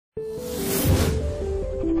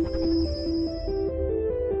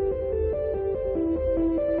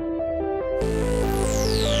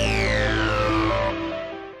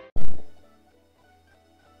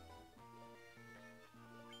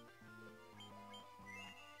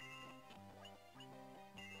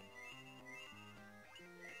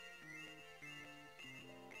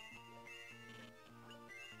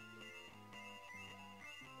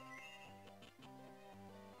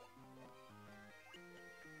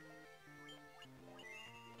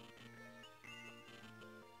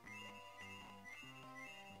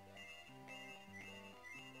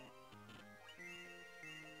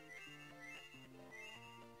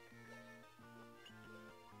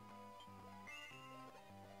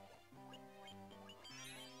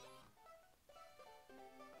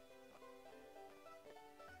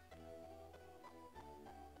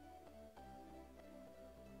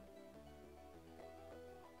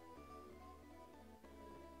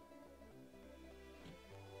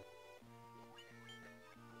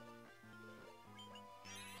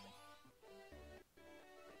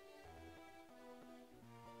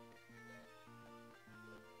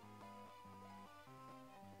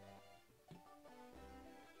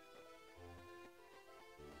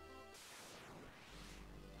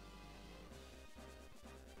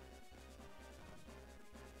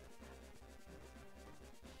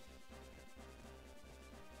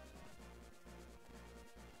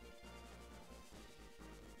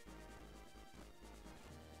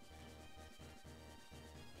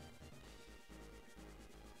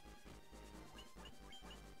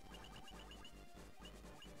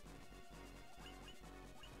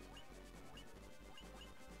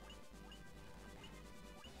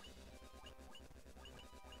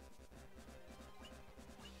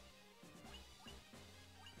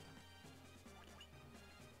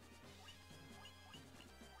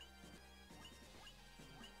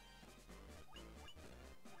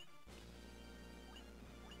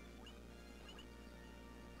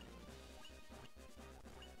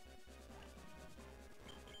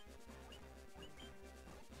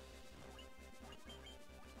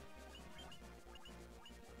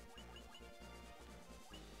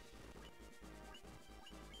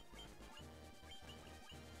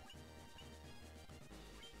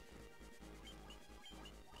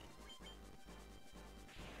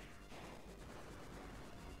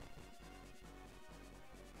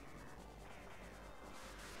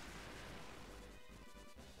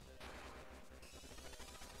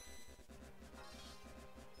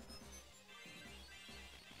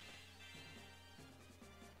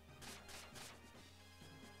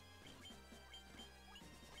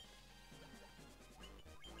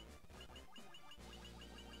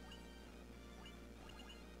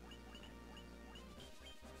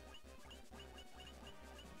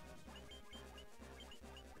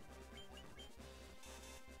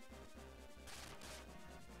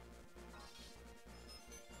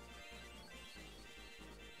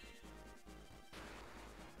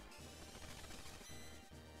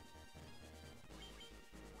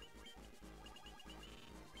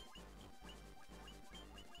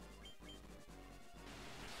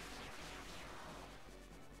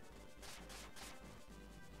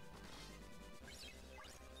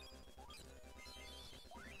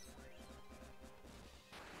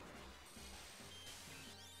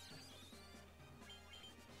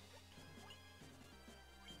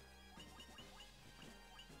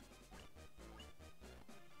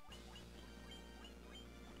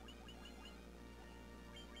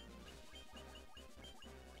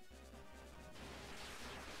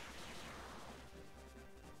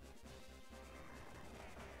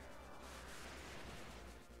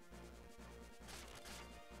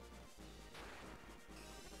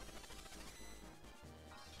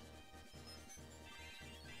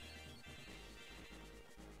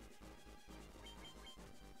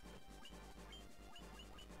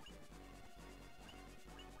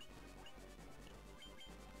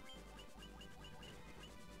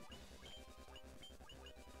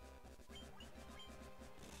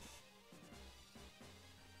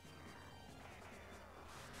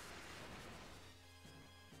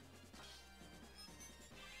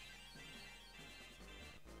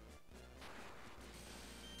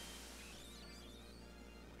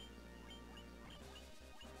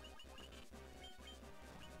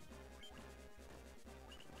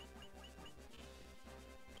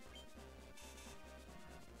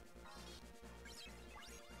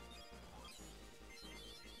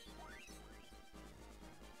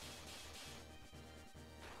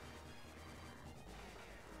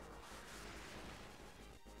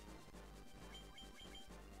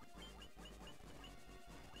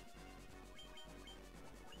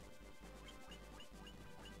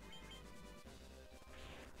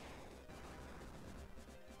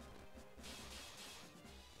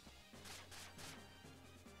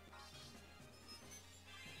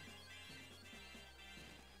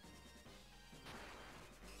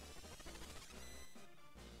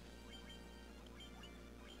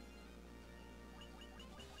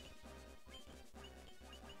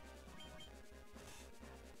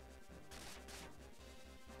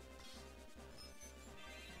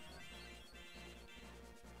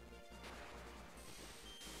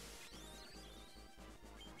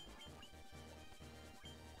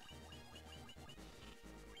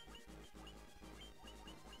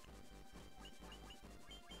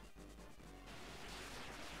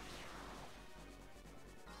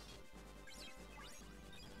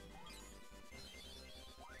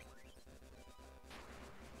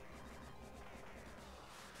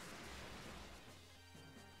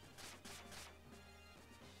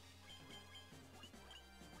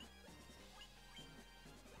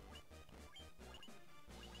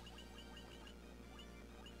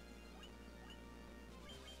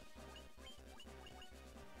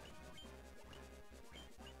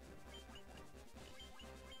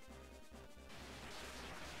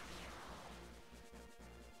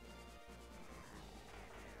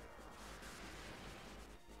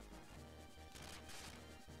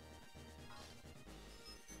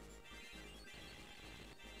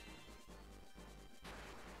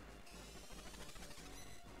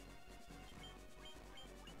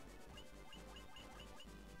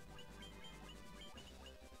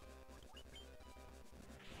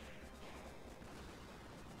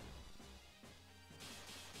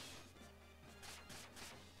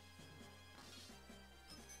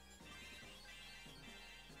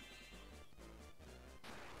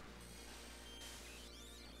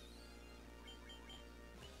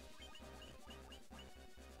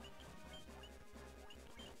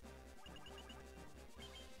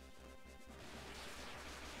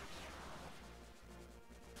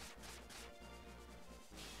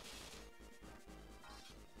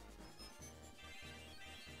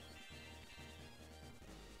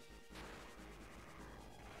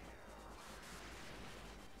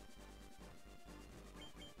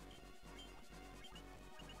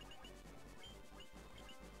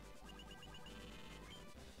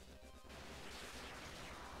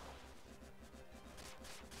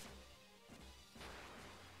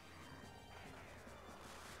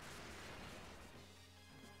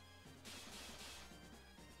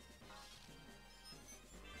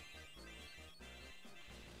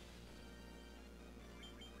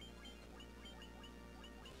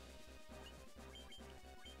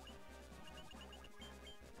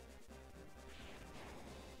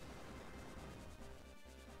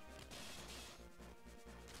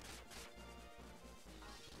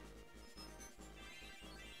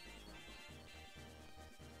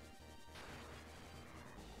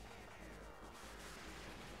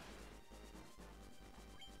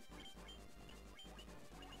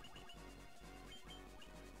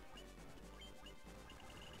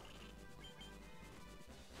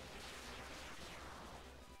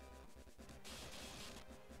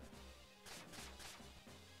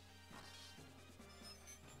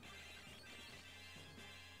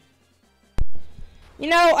You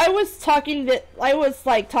know, I was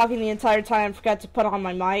like talking the entire time and forgot to put on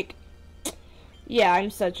my mic. Yeah, I'm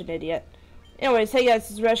such an idiot. Anyways, hey guys,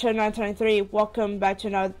 this is Resho923. Welcome back to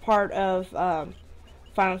another part of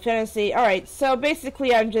Final Fantasy. Alright, so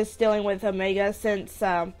basically I'm just dealing with Omega since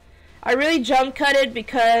I really jump cutted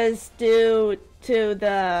because due to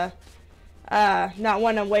the not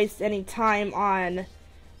want to waste any time on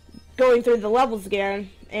going through the levels again.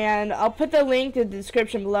 And I'll put the link in the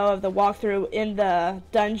description below of the walkthrough in the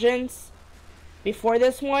dungeons before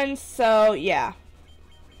this one, so yeah.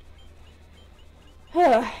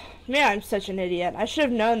 Man, I'm such an idiot. I should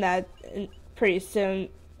have known that pretty soon,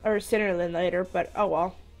 or sooner than later, but oh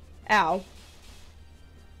well. Ow.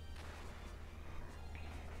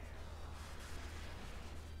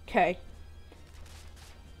 Okay.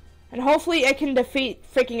 And hopefully I can defeat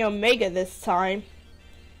freaking Omega this time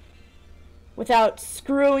without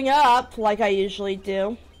screwing up like I usually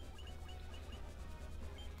do.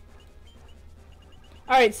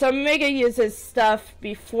 Alright, so Omega uses stuff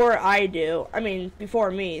before I do. I mean,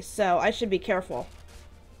 before me, so I should be careful.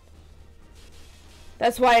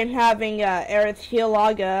 That's why I'm having Aerith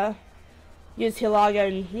Hilaga use Hilaga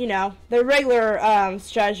and, you know, the regular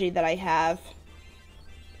strategy that I have.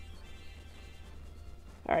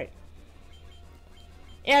 Alright.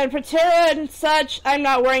 And Protera and such, I'm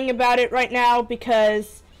not worrying about it right now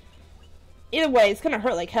because either way, it's gonna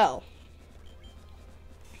hurt like hell.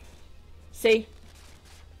 See?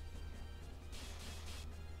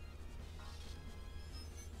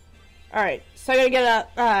 Alright, so I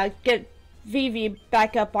gotta get Vivi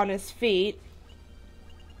back up on his feet.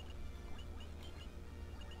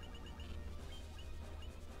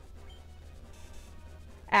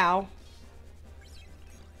 Ow.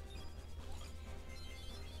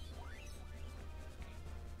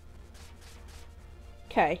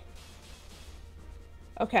 Okay.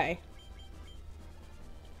 Okay.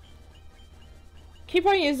 Keep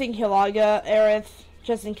on using Hilaga, Aerith,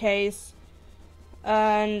 just in case.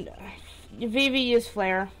 And Vivi use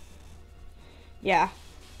Flare. Yeah.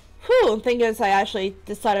 Whew, thank goodness I actually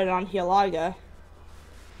decided on Hilaga.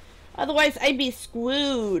 Otherwise, I'd be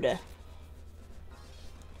screwed.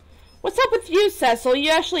 What's up with you, Cecil?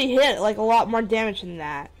 You actually hit like a lot more damage than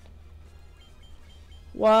that.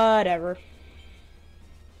 Whatever.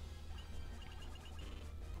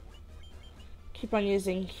 Keep on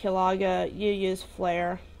using Hilaga. You use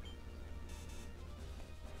Flare.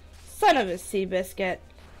 Son of a Seabiscuit.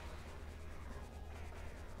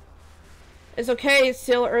 It's okay, it's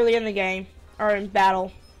still early in the game. Or in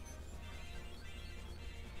battle.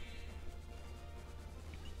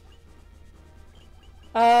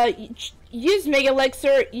 Use Mega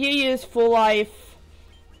Elixir. You use Full Life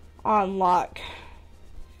on Locke.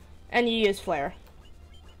 And you use Flare.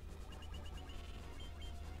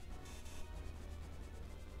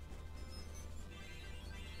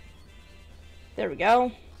 There we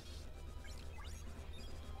go.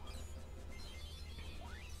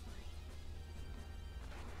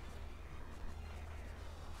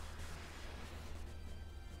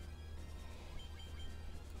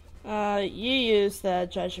 You use the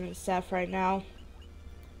Judgment Staff right now.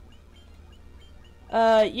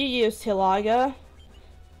 You use Hilaga.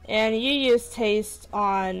 And you use Taste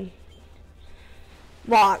on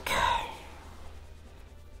Locke.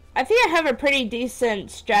 I think I have a pretty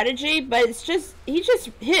decent strategy, but it's just, he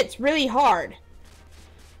just hits really hard.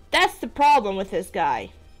 That's the problem with this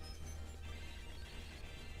guy.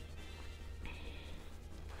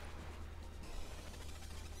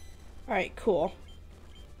 Alright, cool.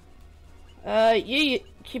 You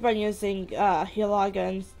keep on using, Hilaga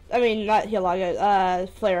and, I mean, not Hilaga,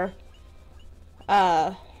 Flare.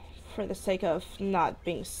 For the sake of not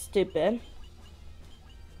being stupid.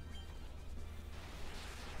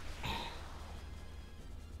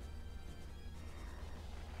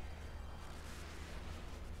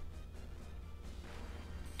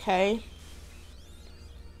 Okay.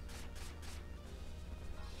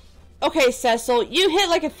 Okay, Cecil, you hit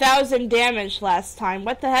like 1,000 damage last time.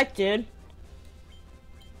 What the heck, dude?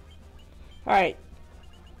 Alright.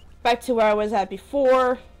 Back to where I was at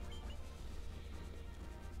before.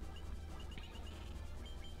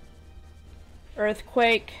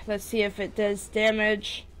 Earthquake. Let's see if it does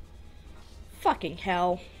damage. Fucking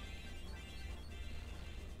hell.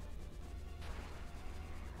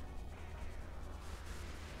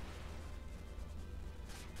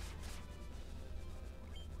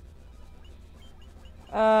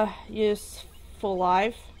 Use Full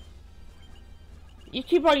Life. You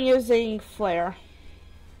keep on using Flare.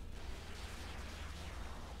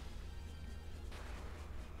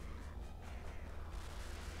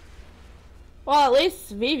 Well, at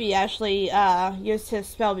least Vivi actually used his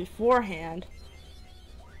spell beforehand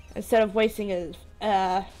instead of wasting his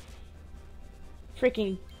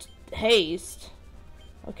freaking haste.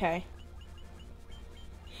 Okay.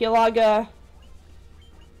 Hilaga.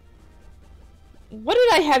 What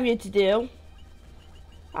did I have you to do?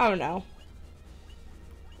 I don't know.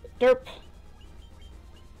 Derp.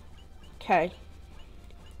 Okay.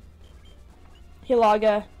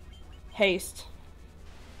 Hilaga. Haste.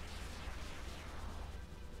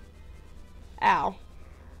 Ow.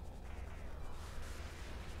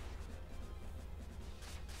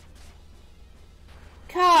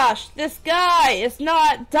 Gosh, this guy is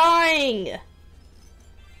not dying!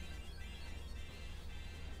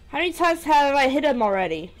 How many times have I hit him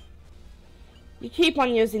already? You keep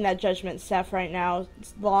on using that judgment staff right now,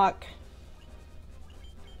 Locke.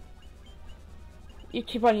 You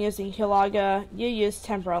keep on using Hilaga. You use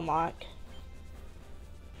Temper Unlock.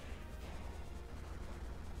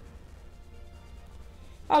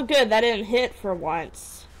 Oh good, that didn't hit for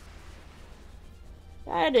once.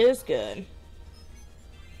 That is good.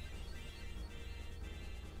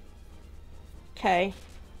 Okay.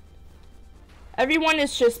 Everyone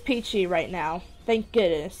is just peachy right now. Thank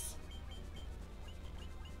goodness.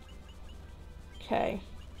 Okay.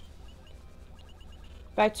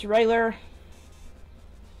 Back to regular.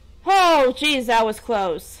 Oh, jeez, that was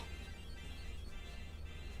close.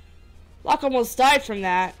 Locke almost died from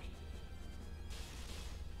that.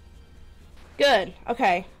 Good.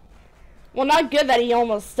 Okay. Well, not good that he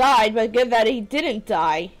almost died, but good that he didn't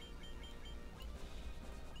die.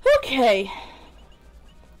 Okay.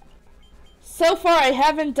 So far, I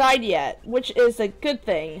haven't died yet, which is a good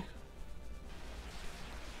thing.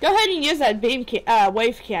 Go ahead and use that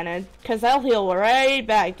wave cannon, because that'll heal right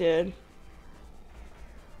back, dude.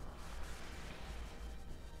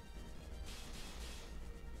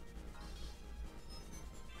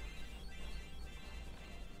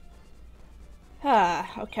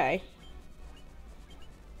 Okay.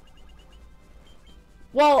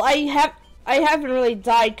 Well, I haven't really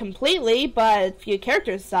died completely, but a few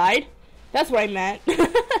characters died. That's what I meant.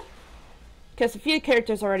 Because a few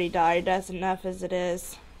characters already died. That's enough as it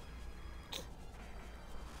is.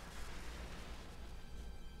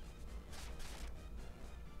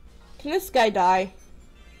 Can this guy die?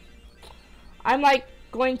 I'm like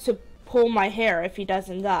going to pull my hair if he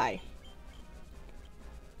doesn't die.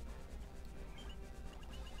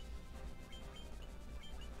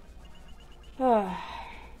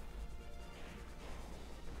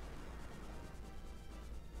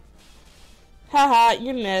 Haha,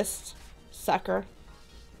 you missed, sucker.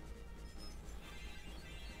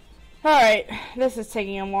 Alright, this is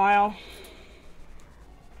taking a while.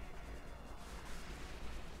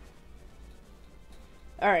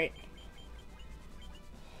 Alright.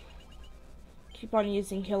 Keep on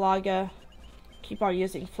using Hilaga. Keep on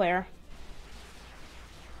using Flare.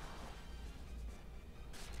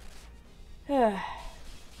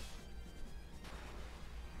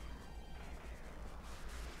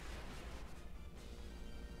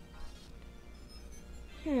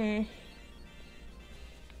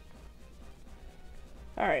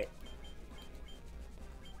 Alright.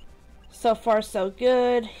 So far so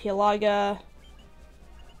good. Hilaga.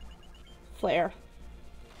 Flare.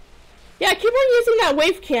 Yeah, keep on using that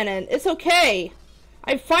wave cannon. It's okay.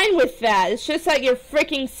 I'm fine with that. It's just that your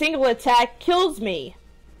freaking single attack kills me.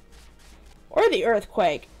 Or the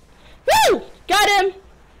earthquake. Woo! Got him!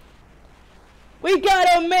 We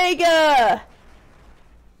got Omega!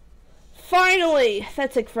 Finally!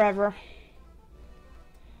 That took forever.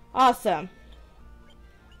 Awesome.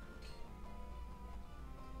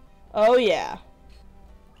 Oh yeah.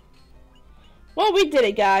 Well, we did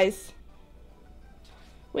it, guys.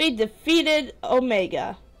 We defeated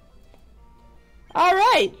Omega.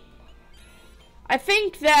 Alright. I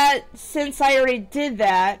think that since I already did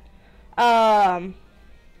that,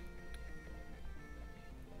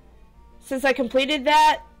 since I completed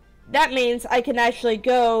that, that means I can actually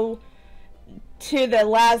go to the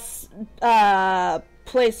last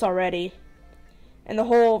place already in the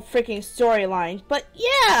whole freaking storyline. But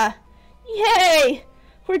yeah, yay,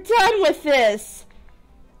 we're done with this.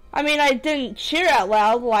 I mean, I didn't cheer out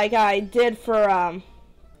loud like I did for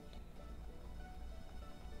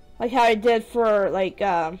like how I did for like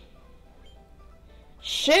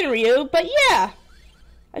Shinryu, but yeah,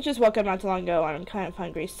 I just woke up not too long ago and I'm kind of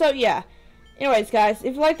hungry. So yeah, anyways guys,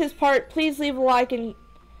 if you like this part, please leave a like, and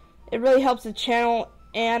it really helps the channel,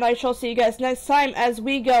 and I shall see you guys next time as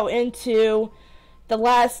we go into the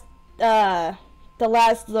last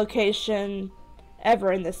location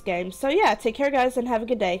ever in this game. So yeah, take care guys and have a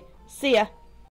good day. See ya.